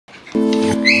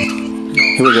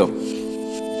Here we go.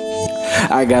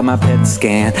 I got my PET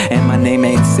scan, and my name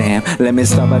ain't Sam. Let me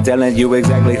start by telling you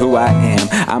exactly who I am.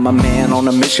 I'm a man on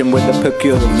a mission with a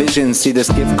peculiar vision. See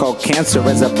this gift called cancer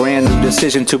as a brand new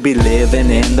decision to be living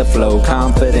in the flow.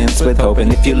 Confidence with hope,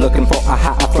 and if you're looking for a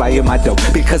high, I fly you my dope.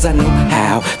 Because I know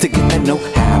how to get that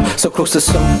know-how. So close to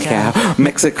SoCal,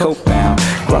 Mexico bound.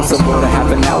 Cross the border,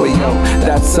 half an hour, yo,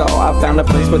 that's all. I found a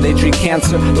place where they treat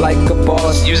cancer like a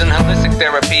boss. Using holistic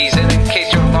therapies, and in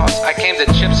case you're lost, I came to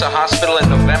CHIPS, a hospital in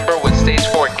November with stage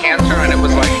 4 cancer, and it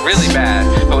was like really bad.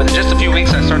 But within just a few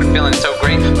weeks, I started feeling so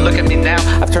great. Look at me now,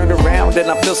 I've turned around and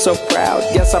I feel so proud.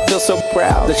 Yes, I feel so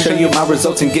proud to show you my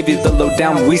results and give you the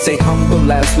lowdown. We say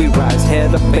humble as we rise,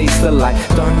 head up, face the light.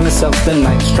 Darkness of the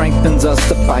night strengthens us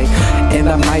to fight, and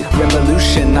I might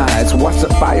revolutionize. Watch the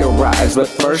fire rise. But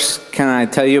first, can I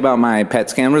tell you about my PET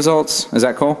scan results? Is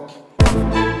that cool?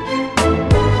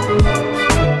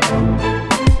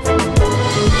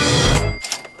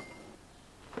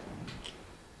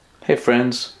 Hey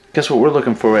friends, guess what we're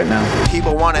looking for right now?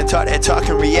 People wanna talk that talk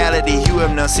in reality. You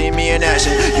have not seen me in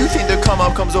action. You think the come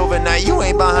up comes overnight. You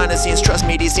ain't behind the scenes. Trust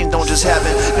me, these things don't just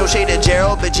happen. No shade to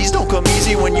Gerald, but G's don't come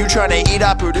easy when you tryna eat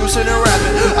out producing and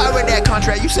rapping. I read that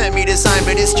contract you sent me to sign,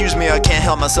 but excuse me, I can't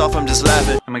help myself, I'm just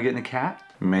laughing. Am I getting a cat?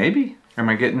 Maybe. Am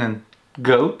I getting a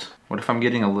goat? What if I'm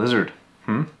getting a lizard?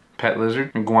 Pet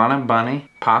lizard? Iguana? Bunny?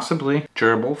 Possibly.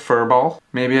 Gerbil? Furball?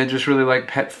 Maybe I just really like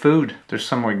pet food. There's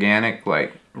some organic,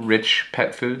 like, rich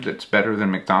pet food that's better than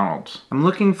McDonald's. I'm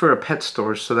looking for a pet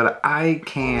store so that I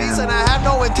can... Listen, I have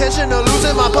no intention of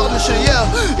losing my publisher, yeah.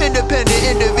 Independent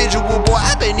individual, boy,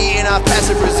 I've been eating off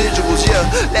passive residuals, yeah.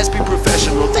 Let's be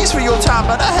professional. Thanks for your time,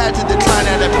 but I had to decline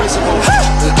at that principle.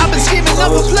 I've been scheming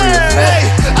up a plan, hey.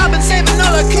 I've been saving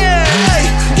all I can, hey.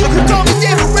 You can throw me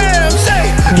down the rams, hey.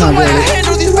 The way I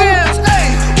handle these rams,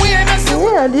 hey. We ain't messing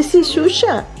with... Yeah, this is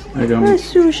Susha. I don't... Hi,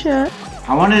 Susha.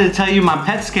 I wanted to tell you my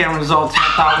PET scan results, and I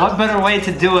thought, what better way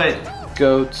to do it?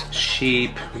 Goats,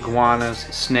 sheep, iguanas,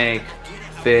 snake,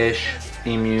 fish,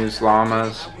 emus,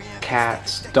 llamas,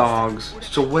 cats, dogs.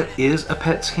 So what is a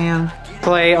PET scan?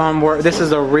 Play on where this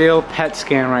is a real PET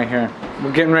scan right here.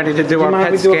 We're getting ready to do our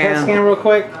PET scan. Do a PET scan real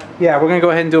quick? Yeah, we're gonna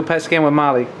go ahead and do a PET scan with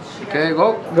Molly. Okay,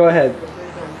 go. Go ahead.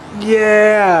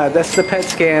 Yeah, that's the PET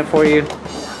scan for you.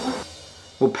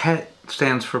 Well, PET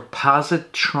stands for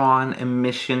positron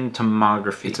emission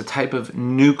tomography. It's a type of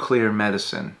nuclear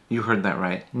medicine. You heard that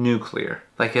right, nuclear.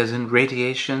 Like as in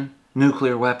radiation,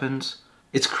 nuclear weapons.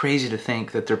 It's crazy to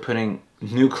think that they're putting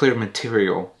nuclear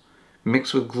material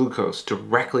mixed with glucose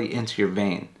directly into your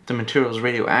vein. The material is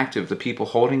radioactive. The people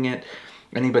holding it,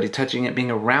 anybody touching it, being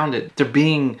around it, they're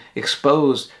being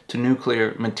exposed to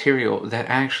nuclear material that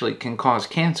actually can cause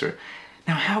cancer.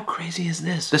 Now, how crazy is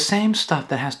this? The same stuff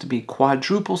that has to be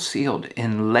quadruple sealed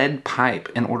in lead pipe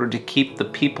in order to keep the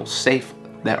people safe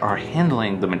that are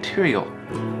handling the material,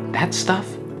 that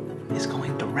stuff is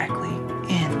going directly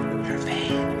in your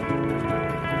vein.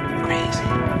 Crazy.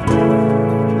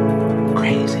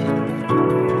 Crazy.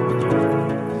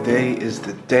 Today is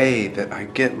the day that I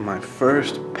get my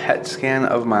first PET scan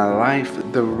of my life.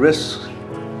 The risks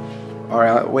are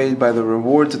outweighed by the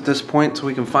rewards at this point, so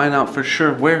we can find out for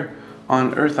sure where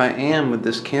on earth I am with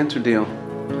this cancer deal.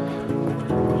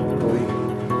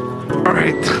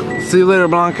 Alright, see you later,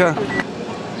 Blanca.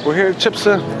 We're here at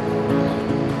Chipsa.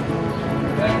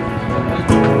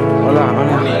 Hola,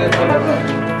 hola.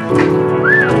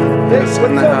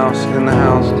 In the house, in the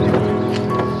house.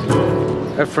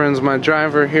 Efren's my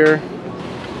driver here.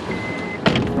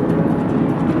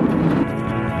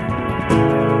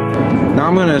 Now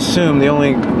I'm gonna assume the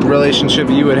only relationship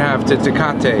you would have to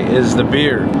Tecate is the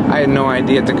beer. I had no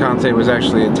idea Tecate was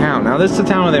actually a town. Now this is the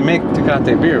town where they make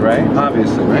Tecate beer, right?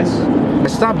 Obviously, right? I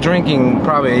stopped drinking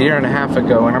probably a year and a half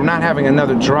ago, and I'm not having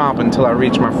another drop until I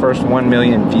reach my first 1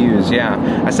 million views. Yeah,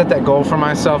 I set that goal for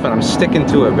myself and I'm sticking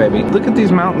to it, baby. Look at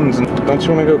these mountains. Don't you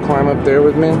wanna go climb up there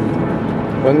with me?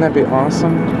 Wouldn't that be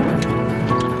awesome?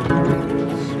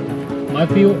 Might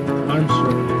be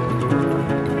Armstrong.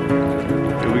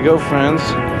 Here we go, friends.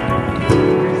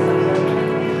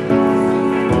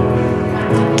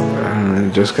 I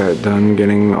just got done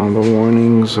getting all the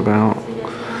warnings about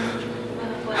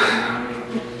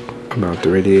the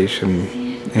radiation,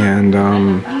 and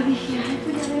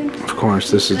of course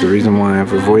this is the reason why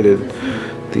I've avoided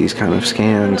these kind of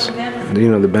scans. You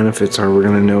know, the benefits are we're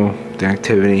gonna know the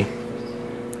activity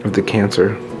of the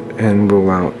cancer and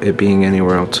rule out it being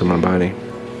anywhere else in my body,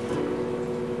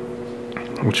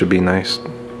 which would be nice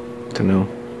to know.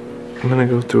 I'm gonna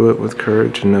go through it with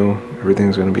courage and know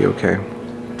everything's gonna be okay.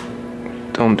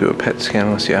 Don't do a PET scan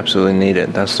unless you absolutely need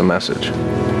it. That's the message.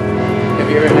 Have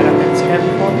you ever had a PET scan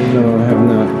before? No, I have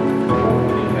not.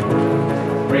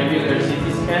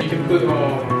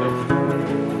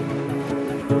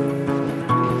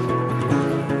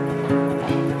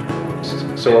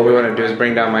 So what we want to do is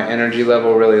bring down my energy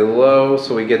level really low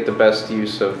so we get the best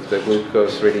use of the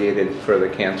glucose radiated for the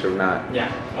cancer, not.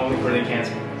 Yeah, only for the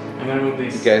cancer. I'm gonna move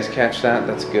this. You guys catch that?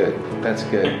 That's good. That's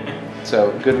good.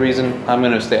 So good reason. I'm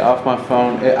gonna stay off my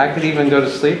phone. I could even go to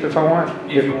sleep if I want.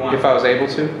 If you want. If I was able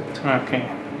to. Okay.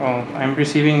 Well, I'm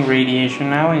receiving radiation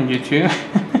now, and you too.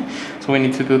 So we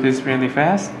need to do this really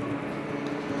fast.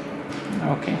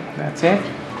 Okay, that's it.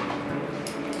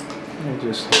 That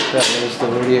was the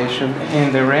radiation.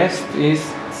 And the rest is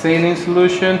saline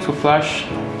solution to flush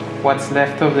what's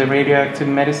left of the radioactive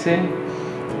medicine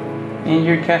in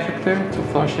your catheter, to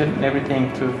flush it,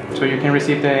 everything, so you can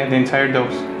receive the entire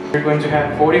dose. You're going to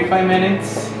have 45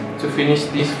 minutes to finish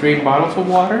these 3 bottles of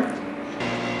water.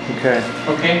 Okay.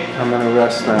 Okay. I'm gonna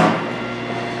rest now.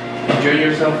 Enjoy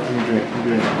yourself. I'm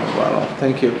drinking this bottle.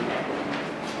 Thank you.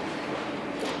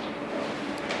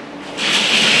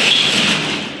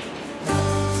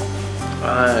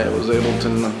 I was able to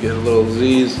get a little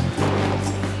Z's. I'm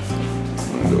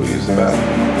gonna go use the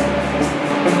bathroom.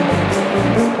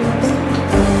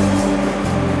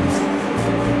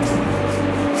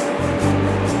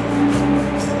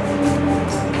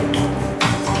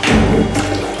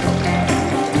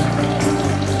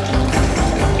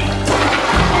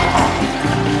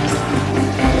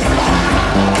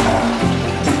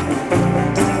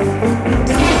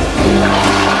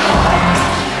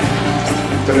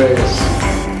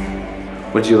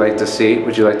 Would you like to see?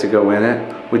 Would you like to go in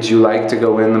it? Would you like to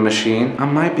go in the machine? I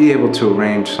might be able to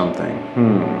arrange something.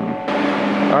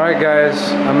 All right,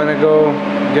 guys, I'm gonna go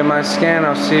get my scan.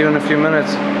 I'll see you in a few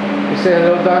minutes. You say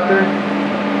hello, doctor?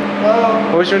 Hello.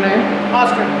 What was your name?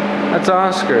 Oscar. That's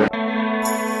Oscar.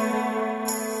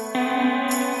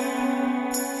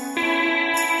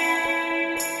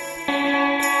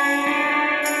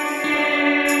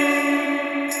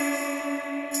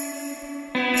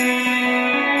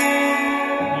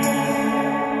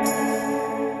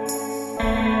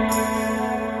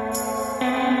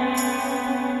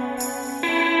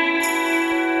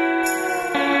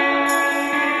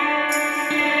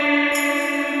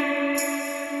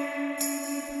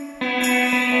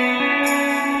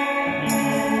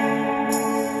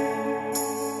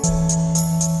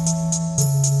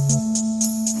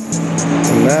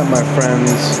 And that, my friends,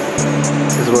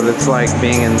 is what it's like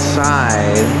being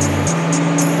inside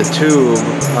the tube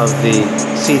of the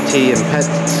CT and PET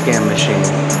scan machine.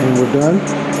 And we're done?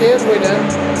 Yes, we're done.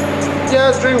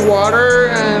 Just drink water,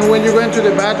 and when you go into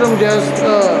the bathroom, just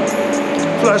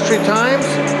flush 3 times.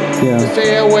 Yeah.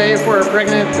 Stay away for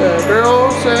pregnant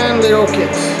girls and little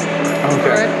kids. Okay.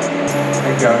 Right?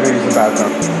 Thank you. I'll go use the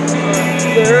bathroom.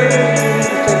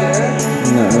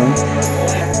 No.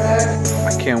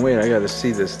 I can't wait. I gotta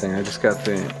see this thing. I just got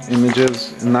the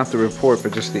images, not the report,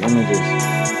 but just the images.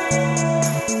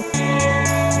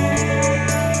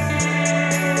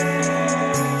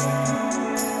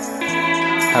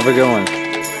 Have a good one.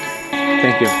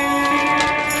 Thank you.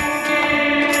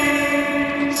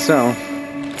 So,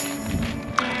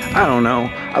 I don't know.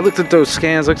 I looked at those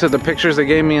scans, looked at the pictures they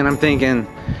gave me, and I'm thinking,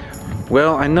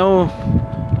 well, I know,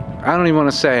 I don't even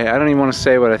want to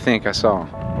say what I think I saw,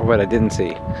 or what I didn't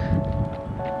see.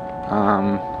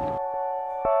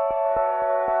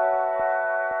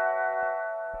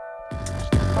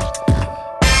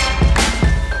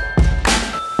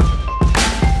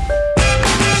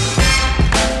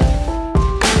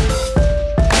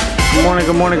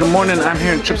 Good morning, good morning. I'm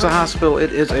here in Chipsa Hospital.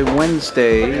 It is a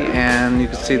Wednesday, and you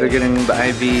can see they're getting the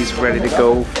IVs ready to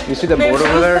go. You see that board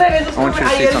over there? I want you to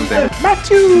see something.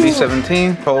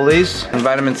 B17, police, and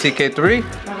vitamin CK3.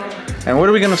 And what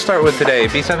are we going to start with today?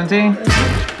 B17?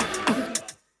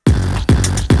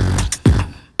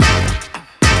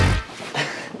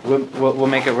 We'll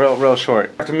make it real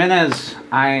short. Dr. Minez,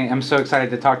 I am so excited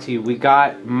to talk to you. We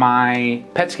got my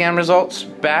PET scan results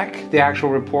back, the actual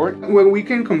report. What we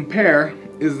can compare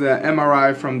is the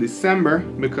MRI from December,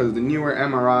 because the newer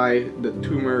MRI, the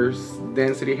tumor's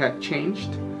density had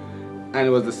changed, and it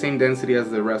was the same density as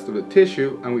the rest of the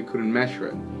tissue, and we couldn't measure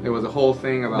it. There was a whole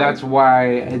thing about... That's why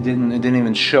it didn't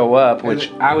even show up,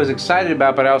 which I was excited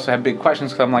about, but I also had big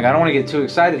questions, because I'm like, I don't want to get too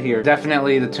excited here.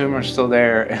 Definitely the tumor's still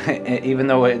there, even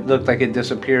though it looked like it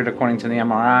disappeared according to the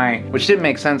MRI, which didn't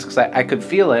make sense because I could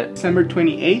feel it. December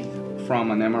 28th,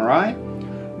 from an MRI,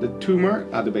 the tumor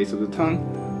at the base of the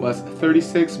tongue was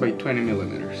 36 by 20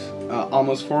 millimeters.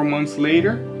 Almost 4 months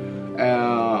later,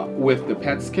 with the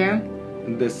PET scan,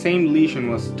 the same lesion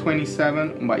was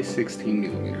 27 by 16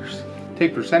 millimeters.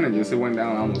 Take percentages, it went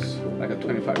down almost like a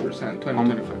 25%,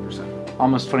 25%.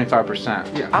 Almost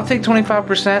 25%. Yeah. I'll take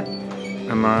 25%.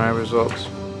 MRI results.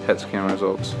 PET scan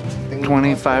results.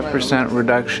 25%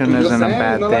 reduction isn't a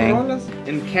bad thing.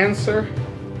 In cancer,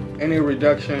 any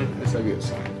reduction is a good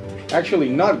sign. Actually,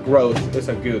 not growth is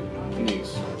a good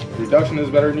news. Reduction is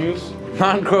better news.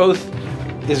 Non-growth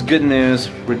is good news.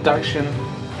 Reduction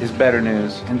is better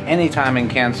news. And anytime in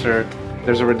cancer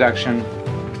there's a reduction,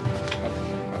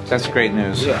 that's great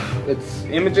news. Yeah, it's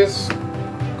images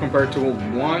compared to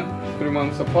 3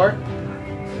 months apart.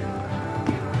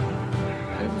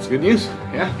 It's good news.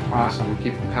 Yeah. Awesome. We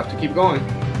have to keep going.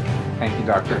 Thank you,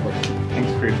 doctor.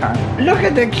 Thanks for your time. Look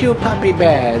at the cute puppy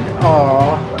bed.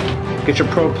 Aww. Get your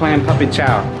Pro Plan puppy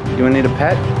chow. You need a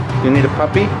pet? You need a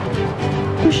puppy?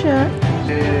 Sure.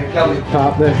 Kelly.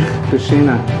 Top there.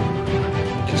 Christina.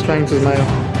 Just trying to smile.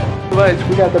 But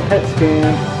we got the PET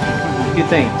scan. What do you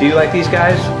think? Do you like these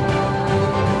guys?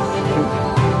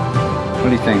 What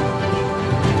do you think?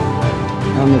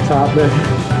 On the top there.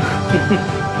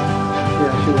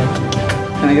 Yeah, she likes it.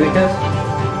 Can I get a kiss?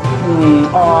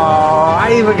 Oh,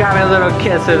 I even got a little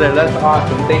kiss in there. That's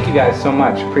awesome. Thank you guys so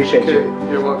much. Appreciate you.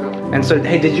 You're welcome. And so,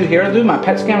 hey, did you hear, dude? My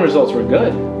PET scan results were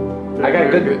good. I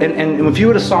got good. And if you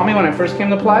would have saw me when I first came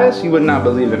to Plias, you would not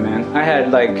believe it, man. I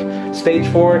had like stage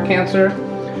 4 cancer,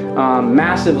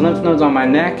 massive lymph nodes on my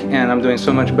neck, and I'm doing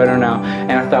so much better now.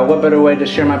 And I thought, what better way to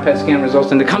share my PET scan results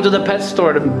than to come to the pet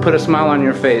store to put a smile on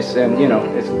your face? And you know,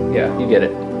 it's, yeah, you get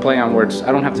it. Play on words.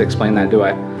 I don't have to explain that, do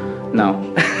I? No.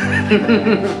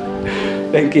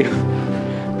 Thank you.